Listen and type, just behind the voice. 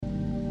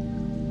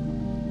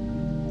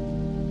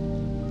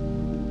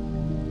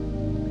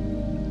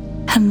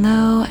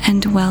Hello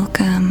and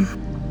welcome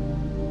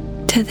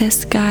to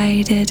this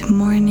guided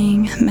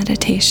morning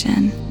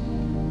meditation,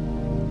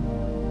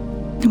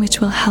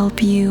 which will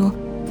help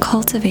you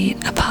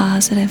cultivate a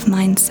positive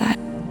mindset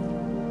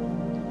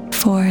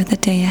for the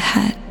day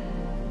ahead.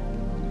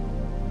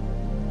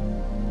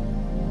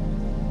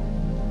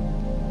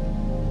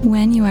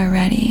 When you are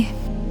ready,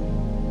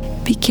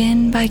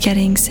 begin by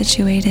getting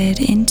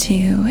situated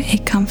into a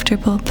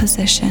comfortable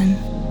position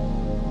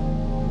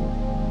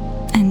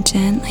and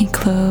gently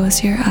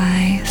close your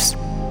eyes,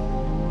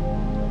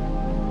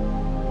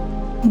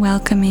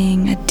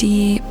 welcoming a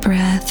deep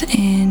breath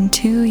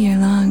into your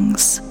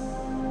lungs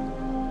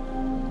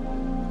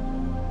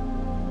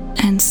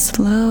and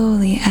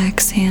slowly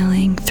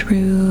exhaling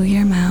through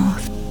your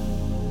mouth.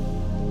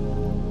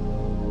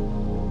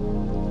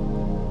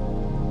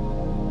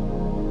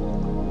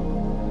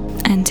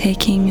 And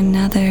taking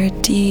another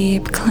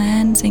deep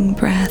cleansing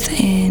breath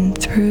in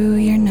through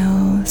your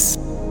nose,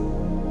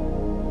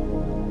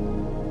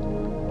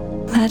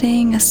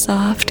 letting a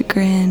soft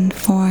grin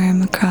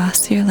form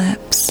across your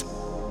lips,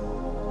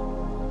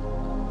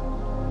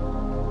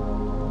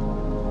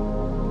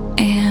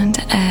 and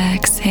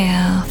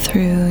exhale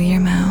through your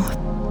mouth,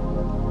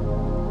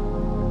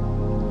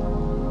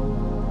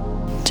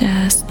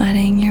 just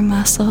letting your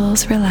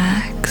muscles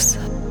relax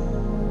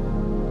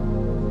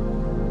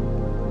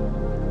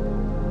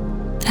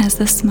as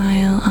the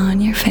smile on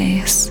your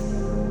face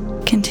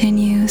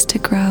continues to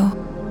grow.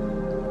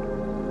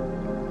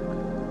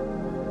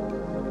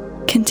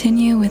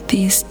 Continue with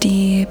these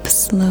deep,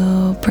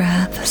 slow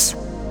breaths.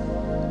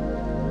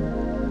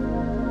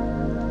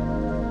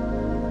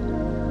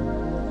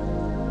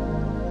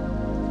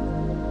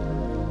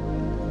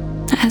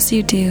 As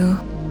you do,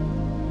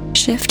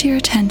 shift your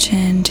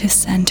attention to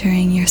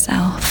centering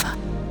yourself.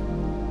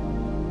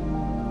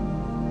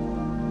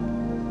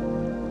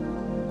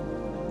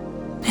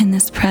 In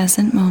this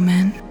present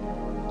moment,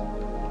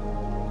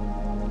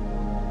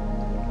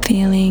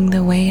 feeling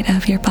the weight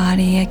of your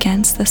body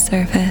against the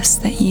surface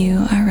that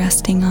you are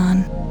resting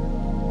on.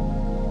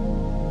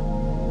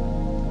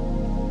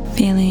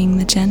 Feeling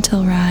the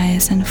gentle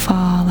rise and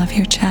fall of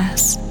your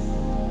chest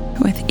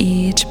with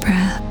each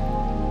breath.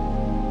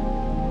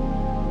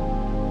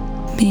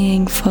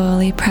 Being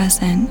fully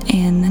present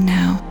in the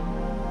now.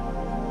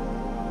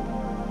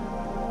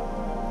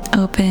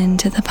 Open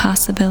to the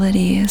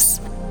possibilities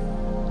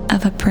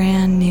of a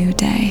brand new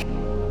day.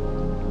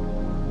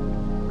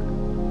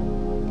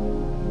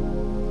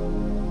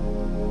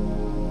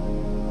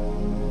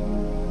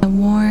 A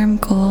warm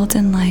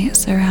golden light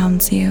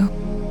surrounds you,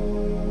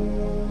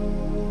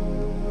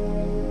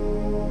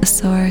 a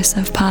source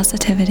of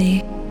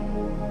positivity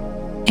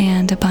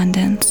and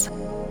abundance.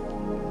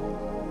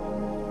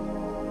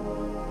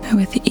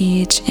 With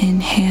each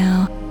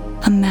inhale,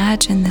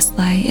 imagine this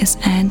light is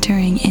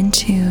entering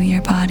into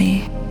your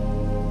body,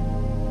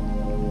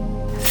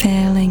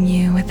 filling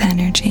you with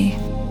energy.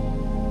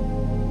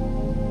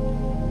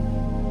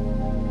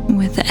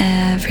 With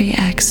every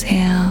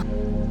exhale,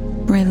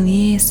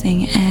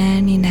 releasing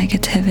any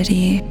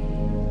negativity,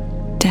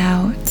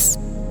 doubts,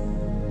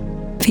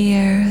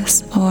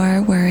 fears,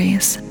 or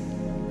worries.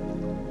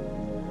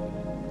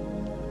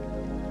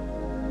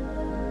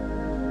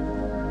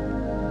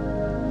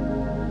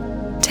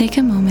 Take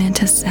a moment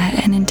to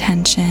set an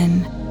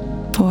intention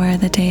for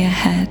the day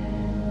ahead.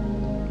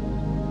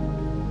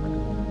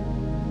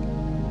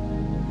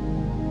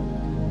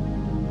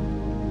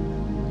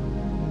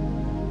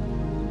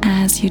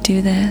 As you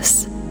do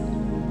this,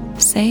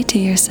 say to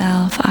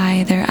yourself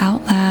either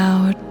out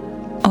loud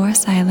or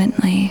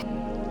silently,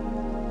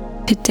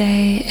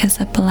 "Today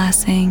is a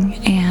blessing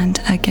and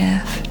a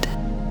gift."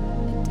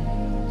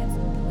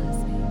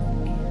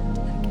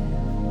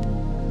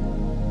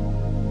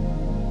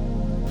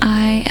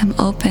 I am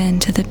open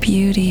to the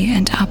beauty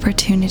and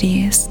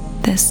opportunities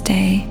this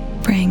day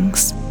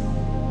brings.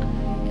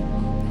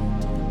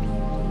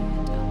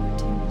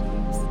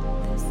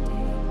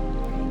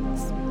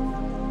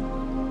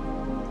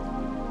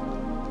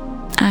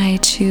 I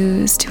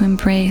choose to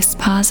embrace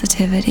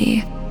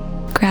positivity,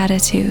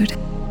 gratitude,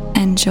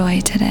 and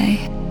joy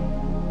today.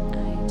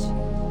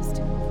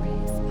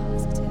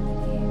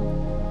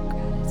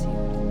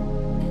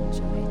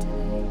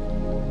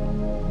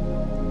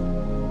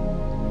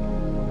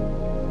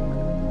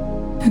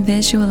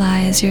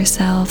 Visualize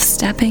yourself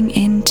stepping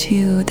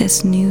into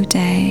this new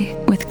day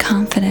with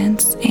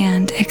confidence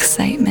and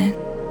excitement.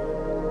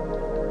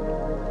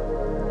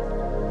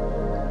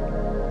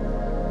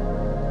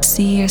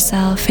 See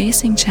yourself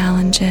facing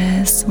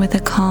challenges with a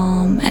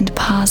calm and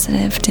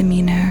positive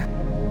demeanor.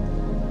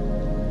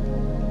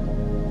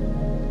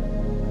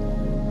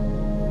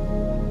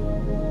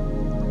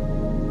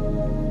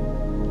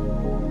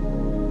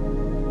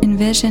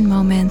 Envision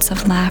moments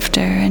of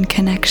laughter and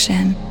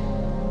connection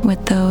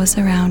with those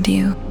around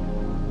you.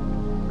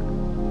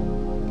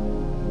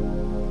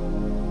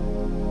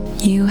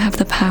 You have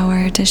the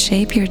power to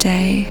shape your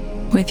day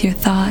with your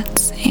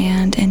thoughts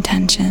and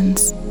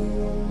intentions.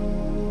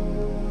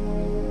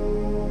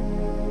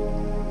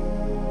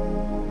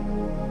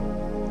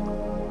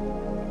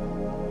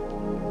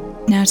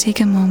 Now take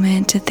a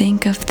moment to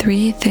think of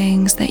 3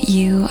 things that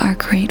you are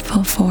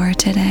grateful for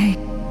today.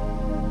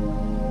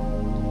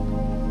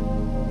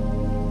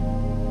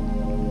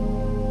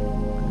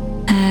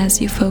 As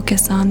you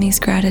focus on these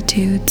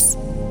gratitudes,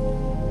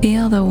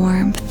 feel the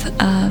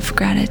warmth of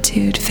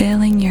gratitude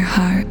filling your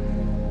heart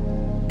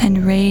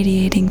and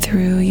radiating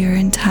through your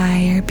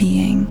entire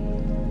being.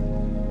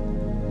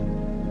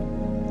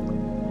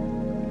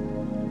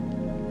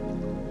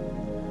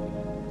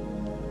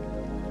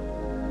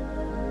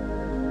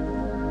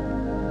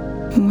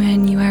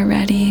 When you are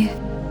ready,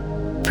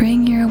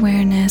 bring your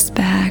awareness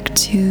back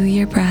to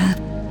your breath.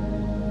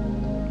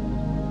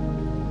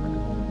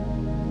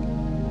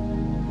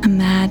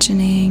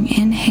 Imagining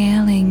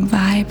inhaling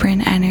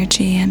vibrant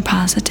energy and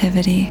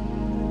positivity,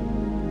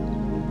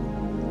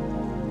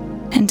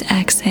 and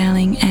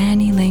exhaling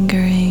any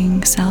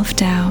lingering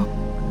self-doubt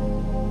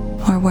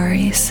or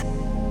worries.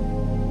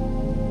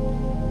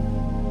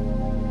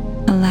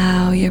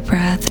 Allow your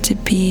breath to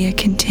be a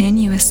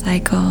continuous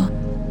cycle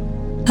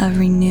of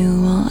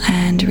renewal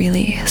and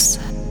release.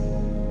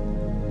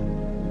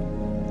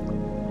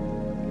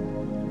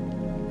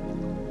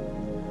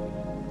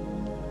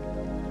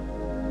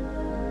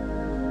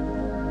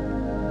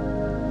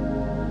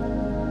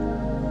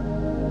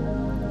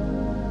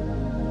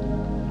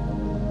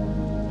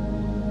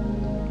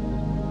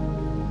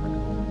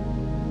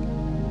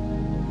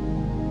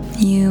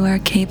 You are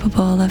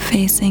capable of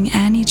facing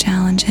any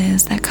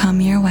challenges that come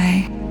your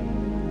way.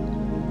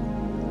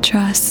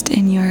 Trust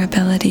in your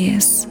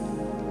abilities.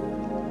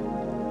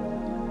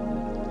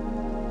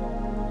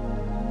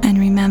 And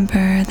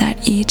remember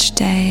that each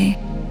day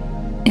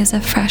is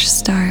a fresh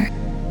start,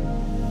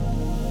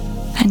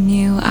 a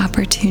new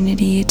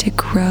opportunity to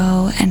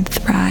grow and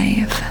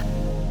thrive.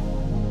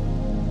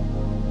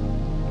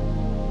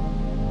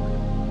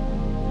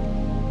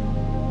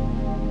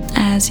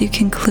 As you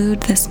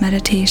conclude this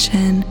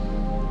meditation,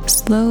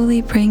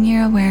 slowly bring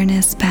your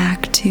awareness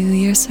back to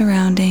your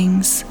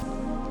surroundings,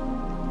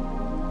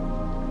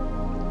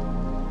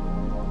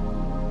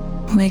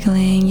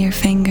 wiggling your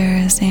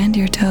fingers and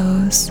your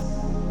toes,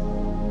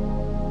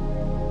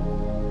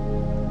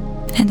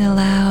 and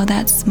allow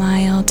that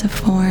smile to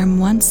form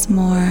once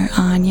more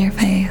on your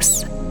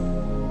face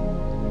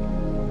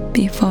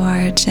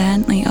before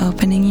gently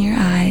opening your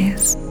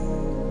eyes.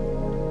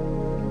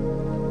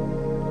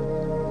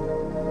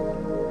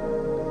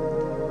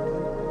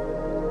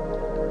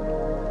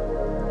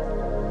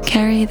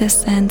 Carry this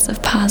sense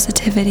of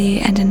positivity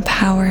and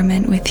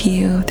empowerment with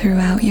you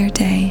throughout your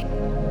day,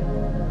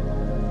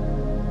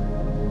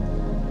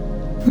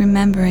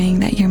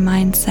 remembering that your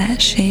mindset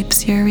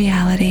shapes your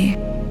reality.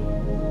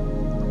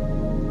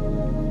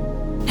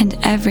 And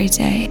every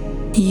day,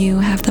 you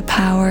have the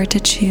power to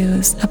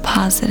choose a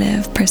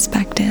positive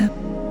perspective.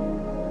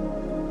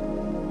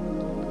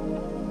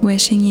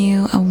 Wishing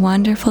you a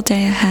wonderful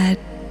day ahead,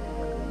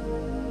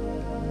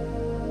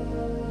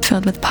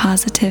 filled with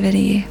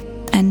positivity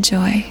and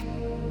joy.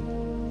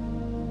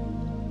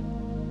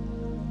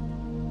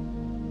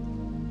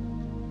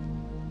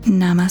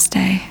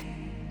 Namaste.